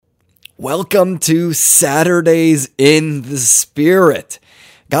Welcome to Saturdays in the Spirit.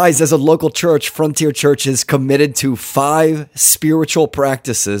 Guys, as a local church, Frontier Church is committed to 5 spiritual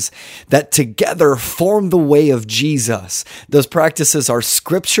practices that together form the way of Jesus. Those practices are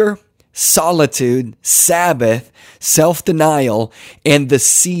Scripture, solitude, Sabbath, self-denial, and the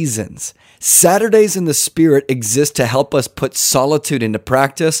seasons. Saturdays in the Spirit exist to help us put solitude into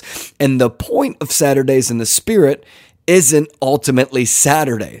practice, and the point of Saturdays in the Spirit isn't ultimately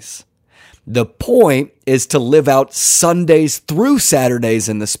Saturdays. The point is to live out Sundays through Saturdays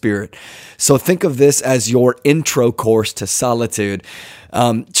in the Spirit. So think of this as your intro course to solitude.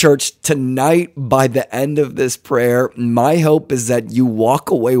 Church, tonight, by the end of this prayer, my hope is that you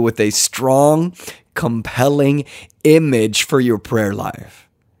walk away with a strong, compelling image for your prayer life.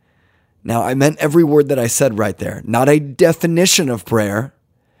 Now, I meant every word that I said right there. Not a definition of prayer,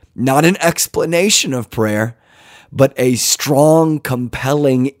 not an explanation of prayer, but a strong,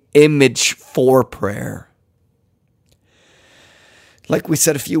 compelling image for prayer. Like we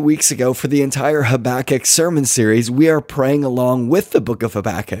said a few weeks ago, for the entire Habakkuk sermon series, we are praying along with the book of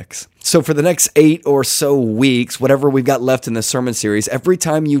Habakkuk. So for the next 8 or so weeks, whatever we've got left in the sermon series, every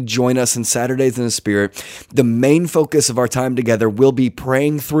time you join us in Saturdays in the Spirit, the main focus of our time together will be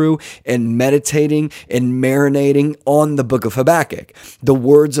praying through and meditating and marinating on the book of Habakkuk. The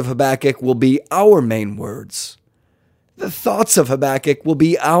words of Habakkuk will be our main words. The thoughts of Habakkuk will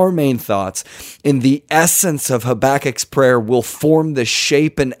be our main thoughts, and the essence of Habakkuk's prayer will form the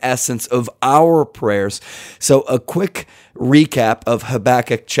shape and essence of our prayers. So a quick recap of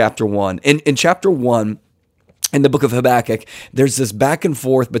Habakkuk chapter 1. In chapter 1, in the book of Habakkuk, there's this back and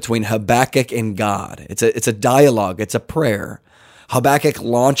forth between Habakkuk and God. It's a dialogue. It's a prayer. Habakkuk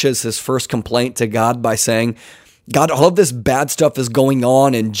launches his first complaint to God by saying, God, all of this bad stuff is going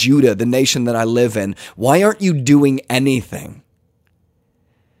on in Judah, the nation that I live in. Why aren't you doing anything?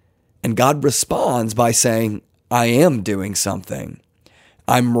 And God responds by saying, I am doing something.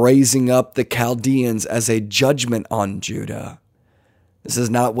 I'm raising up the Chaldeans as a judgment on Judah. This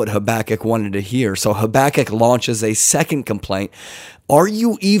is not what Habakkuk wanted to hear. So Habakkuk launches a second complaint. Are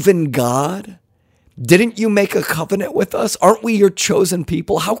you even God? Didn't you make a covenant with us? Aren't we your chosen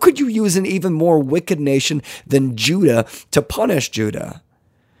people? How could you use an even more wicked nation than Judah to punish Judah?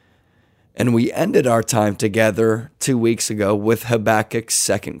 And we ended our time together 2 weeks ago with Habakkuk's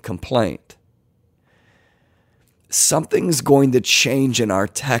second complaint. Something's going to change in our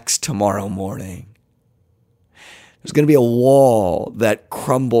text tomorrow morning. There's going to be a wall that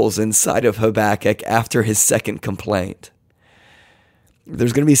crumbles inside of Habakkuk after his second complaint.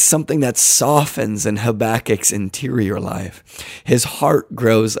 There's going to be something that softens in Habakkuk's interior life. His heart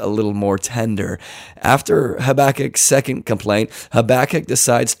grows a little more tender. After Habakkuk's second complaint, Habakkuk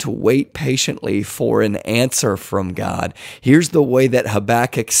decides to wait patiently for an answer from God. Here's the way that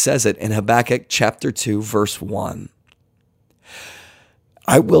Habakkuk says it in Habakkuk chapter 2, verse 1.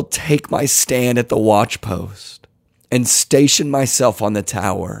 I will take my stand at the watchpost and station myself on the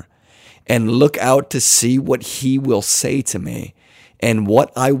tower and look out to see what he will say to me and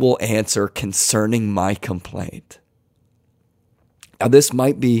what I will answer concerning my complaint. Now, this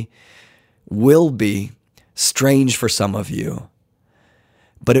will be strange for some of you,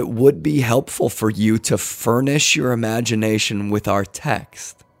 but it would be helpful for you to furnish your imagination with our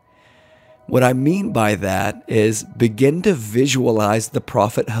text. What I mean by that is begin to visualize the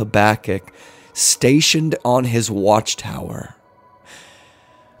prophet Habakkuk stationed on his watchtower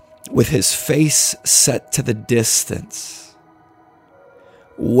with his face set to the distance,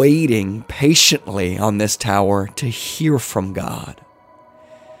 waiting patiently on this tower to hear from God.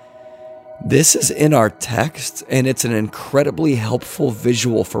 This is in our text, and it's an incredibly helpful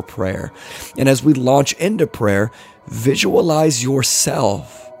visual for prayer. And as we launch into prayer, visualize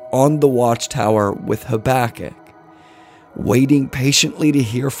yourself on the watchtower with Habakkuk, waiting patiently to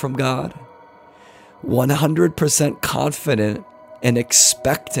hear from God, 100% confident and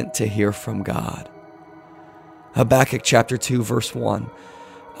expectant to hear from God. Habakkuk chapter 2, verse 1.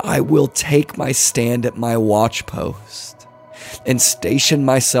 I will take my stand at my watchpost and station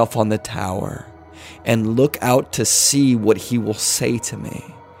myself on the tower and look out to see what he will say to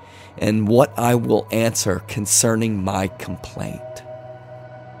me and what I will answer concerning my complaint.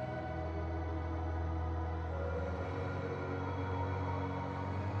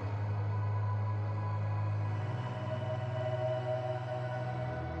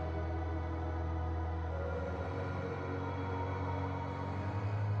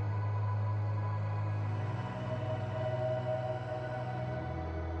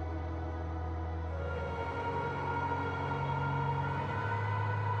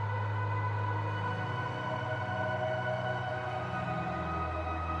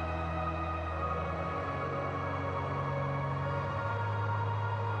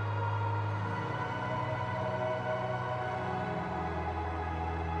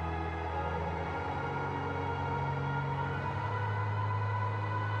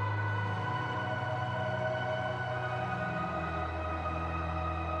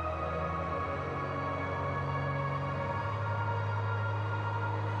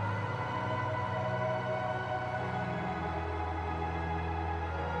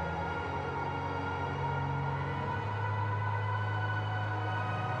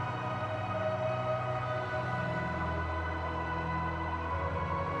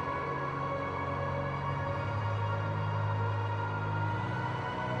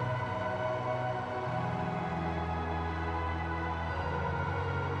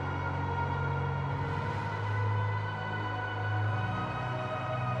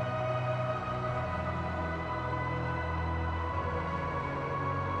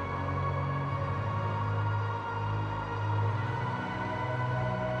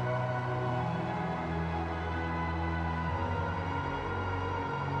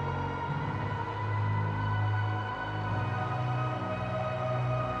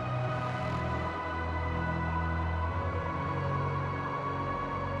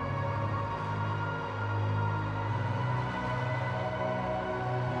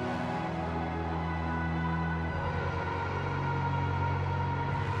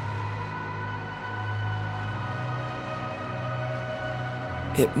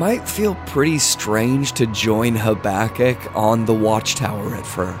 It might feel pretty strange to join Habakkuk on the watchtower at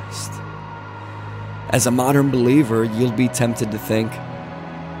first. As a modern believer, you'll be tempted to think,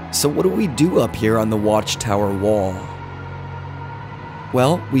 so what do we do up here on the watchtower wall?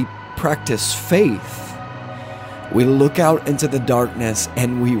 Well, we practice faith. We look out into the darkness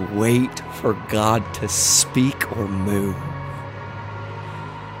and we wait for God to speak or move.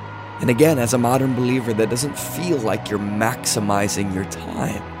 And again, as a modern believer, that doesn't feel like you're maximizing your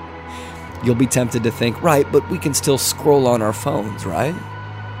time. You'll be tempted to think, right, but we can still scroll on our phones, right?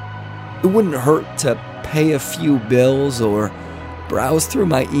 It wouldn't hurt to pay a few bills or browse through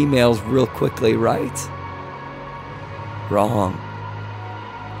my emails real quickly, right? Wrong.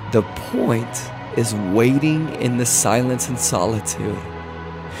 The point is waiting in the silence and solitude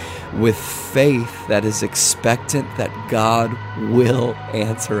with faith that is expectant that God will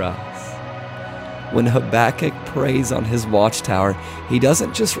answer us. When Habakkuk prays on his watchtower, he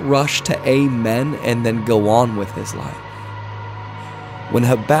doesn't just rush to amen and then go on with his life. When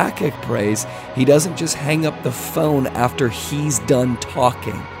Habakkuk prays, he doesn't just hang up the phone after he's done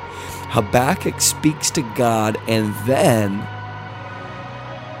talking. Habakkuk speaks to God and then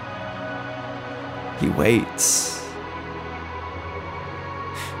he waits.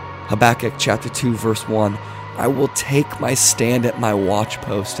 Habakkuk chapter 2 verse 1, I will take my stand at my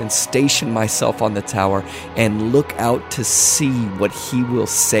watchpost and station myself on the tower and look out to see what he will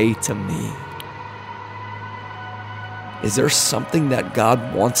say to me. Is there something that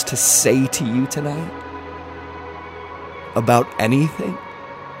God wants to say to you tonight? About anything?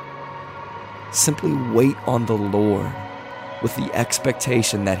 Simply wait on the Lord with the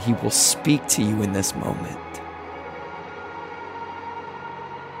expectation that he will speak to you in this moment.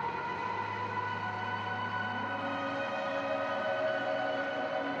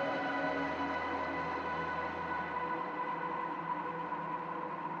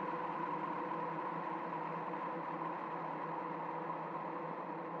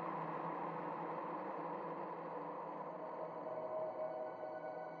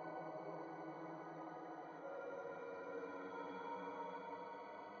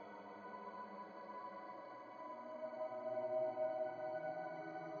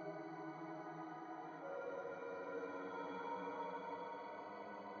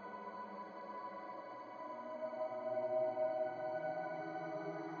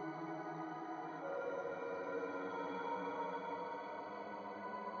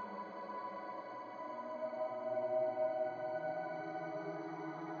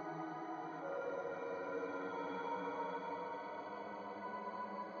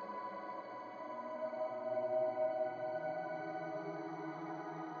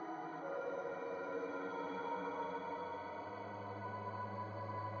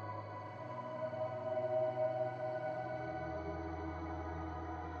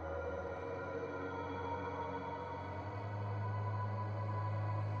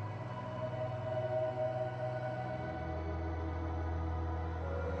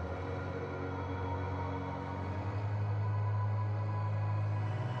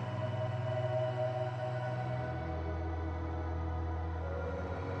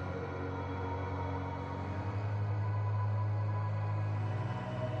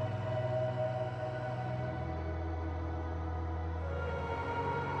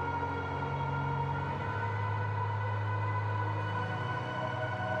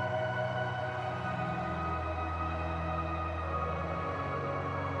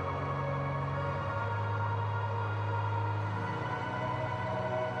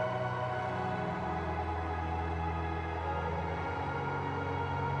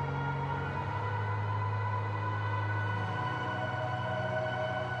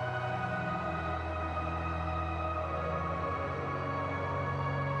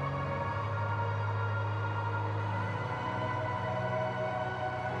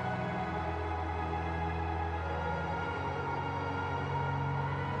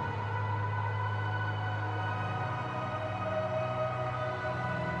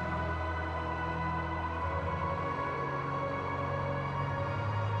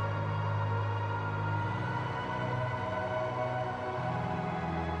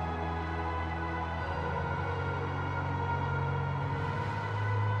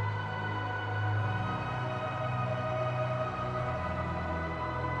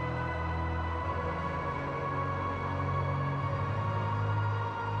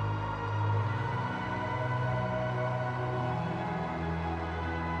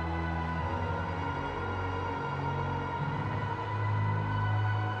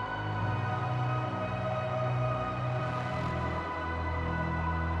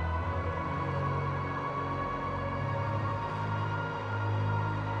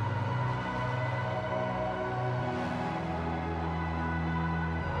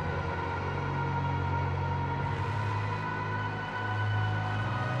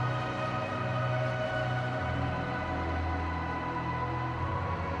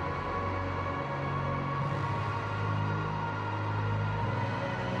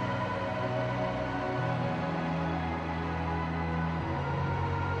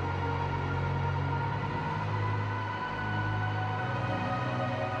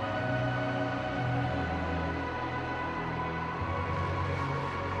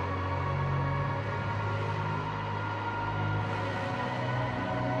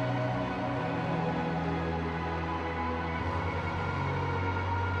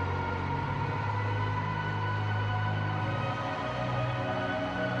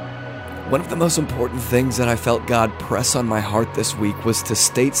 One of the most important things that I felt God press on my heart this week was to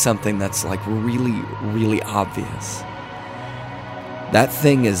state something that's like really, really obvious. That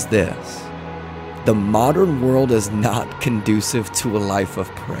thing is this: the modern world is not conducive to a life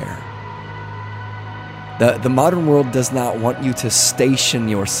of prayer. The modern world does not want you to station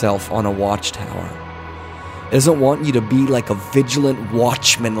yourself on a watchtower. It doesn't want you to be like a vigilant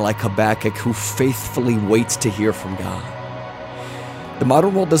watchman like Habakkuk who faithfully waits to hear from God. The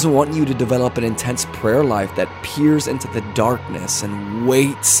modern world doesn't want you to develop an intense prayer life that peers into the darkness and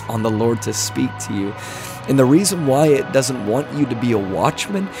waits on the Lord to speak to you. And the reason why it doesn't want you to be a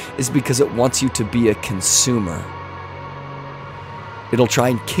watchman is because it wants you to be a consumer. It'll try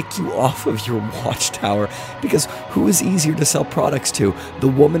and kick you off of your watchtower, because who is easier to sell products to? The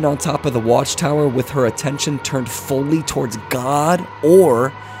woman on top of the watchtower with her attention turned fully towards God,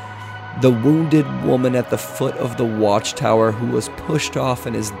 or the wounded woman at the foot of the watchtower who was pushed off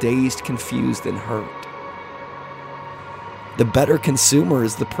and is dazed, confused, and hurt? The better consumer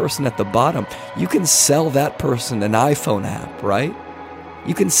is the person at the bottom. You can sell that person an iPhone app, right?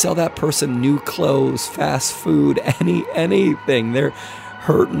 You can sell that person new clothes, fast food, anything. They're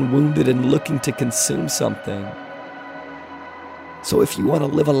hurt and wounded and looking to consume something. So if you want to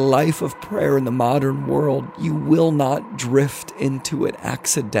live a life of prayer in the modern world, you will not drift into it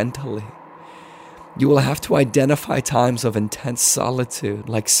accidentally. You will have to identify times of intense solitude,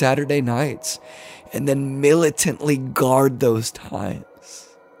 like Saturday nights, and then militantly guard those times.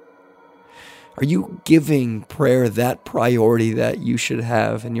 Are you giving prayer that priority that you should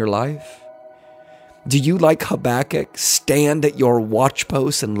have in your life? Do you, like Habakkuk, stand at your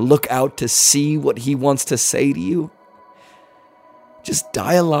watchpost and look out to see what he wants to say to you? Just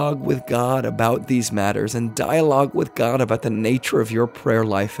dialogue with God about these matters, and dialogue with God about the nature of your prayer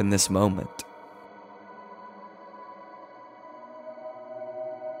life in this moment.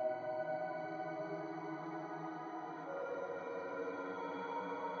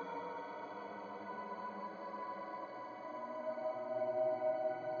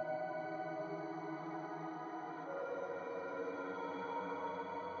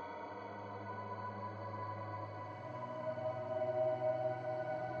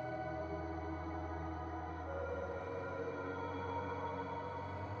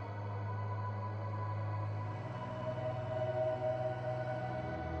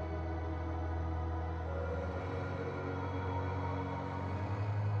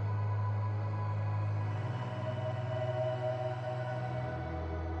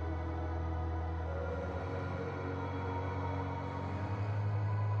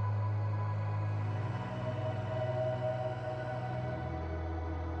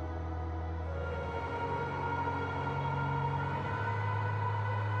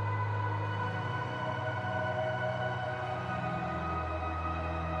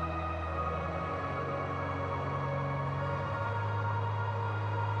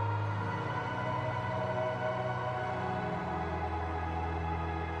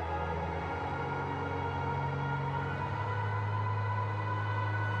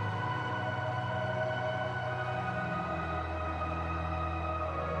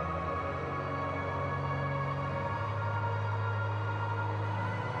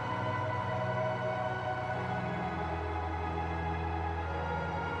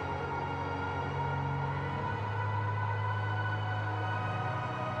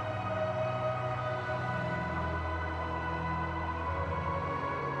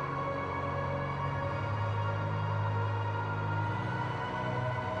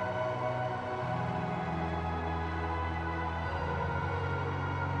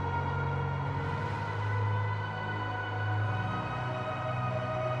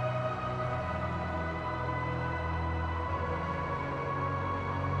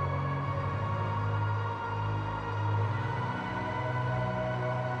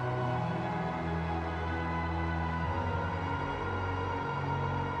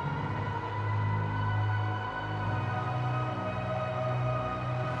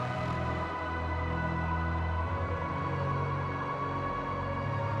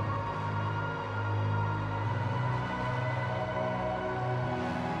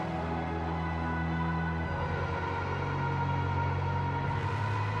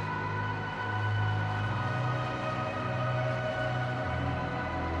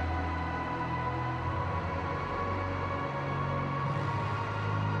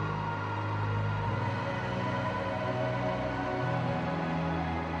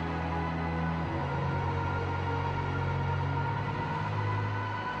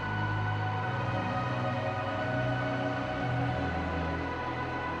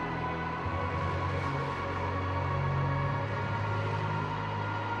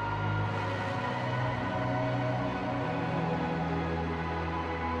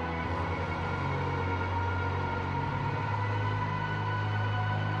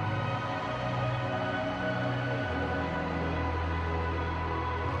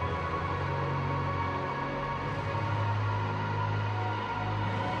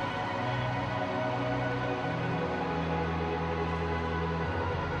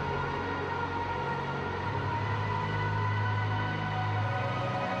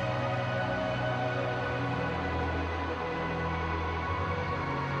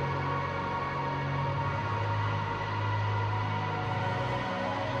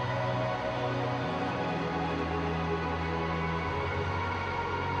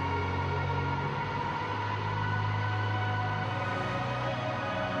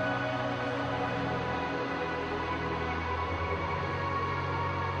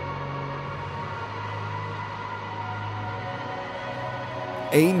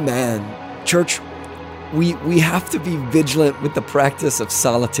 Amen. Church, we have to be vigilant with the practice of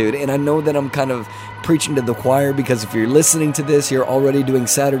solitude. And I know that I'm kind of preaching to the choir, because if you're listening to this, you're already doing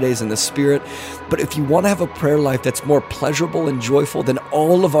Saturdays in the Spirit. But if you want to have a prayer life that's more pleasurable and joyful than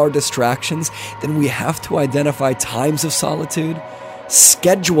all of our distractions, then we have to identify times of solitude,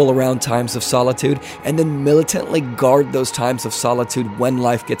 schedule around times of solitude, and then militantly guard those times of solitude when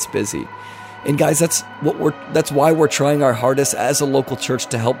life gets busy. And guys, that's why we're trying our hardest as a local church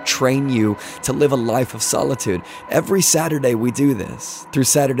to help train you to live a life of solitude. Every Saturday we do this through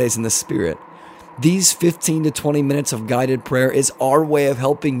Saturdays in the Spirit. These 15 to 20 minutes of guided prayer is our way of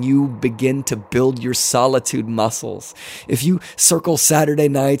helping you begin to build your solitude muscles. If you circle Saturday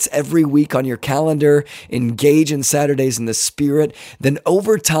nights every week on your calendar, engage in Saturdays in the Spirit, then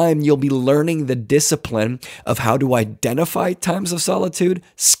over time you'll be learning the discipline of how to identify times of solitude,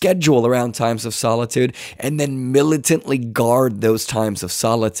 schedule around times of solitude, and then militantly guard those times of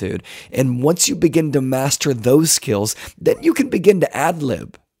solitude. And once you begin to master those skills, then you can begin to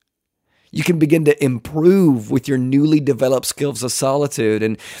ad-lib. You can begin to improve with your newly developed skills of solitude,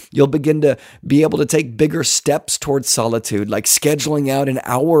 and you'll begin to be able to take bigger steps towards solitude, like scheduling out an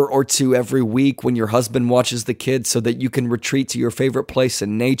hour or two every week when your husband watches the kids so that you can retreat to your favorite place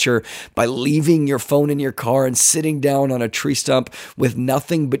in nature by leaving your phone in your car and sitting down on a tree stump with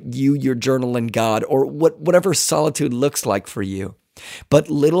nothing but you, your journal, and God, or whatever solitude looks like for you. But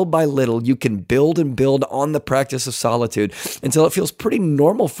little by little, you can build and build on the practice of solitude until it feels pretty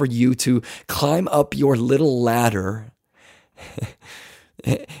normal for you to climb up your little ladder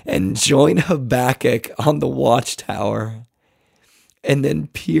and join Habakkuk on the watchtower, and then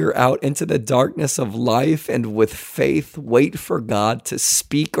peer out into the darkness of life and with faith wait for God to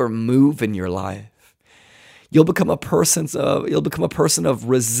speak or move in your life. You'll become a person of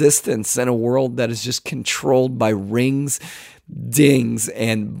resistance in a world that is just controlled by rings, dings,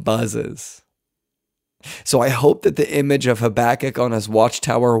 and buzzes. So I hope that the image of Habakkuk on his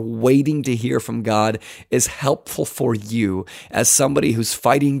watchtower waiting to hear from God is helpful for you as somebody who's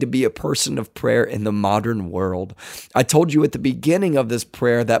fighting to be a person of prayer in the modern world. I told you at the beginning of this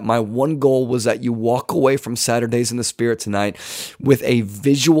prayer that my one goal was that you walk away from Saturdays in the Spirit tonight with a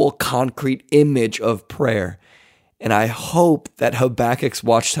visual, concrete image of prayer. And I hope that Habakkuk's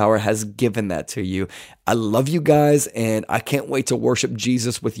watchtower has given that to you. I love you guys, and I can't wait to worship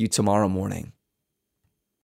Jesus with you tomorrow morning.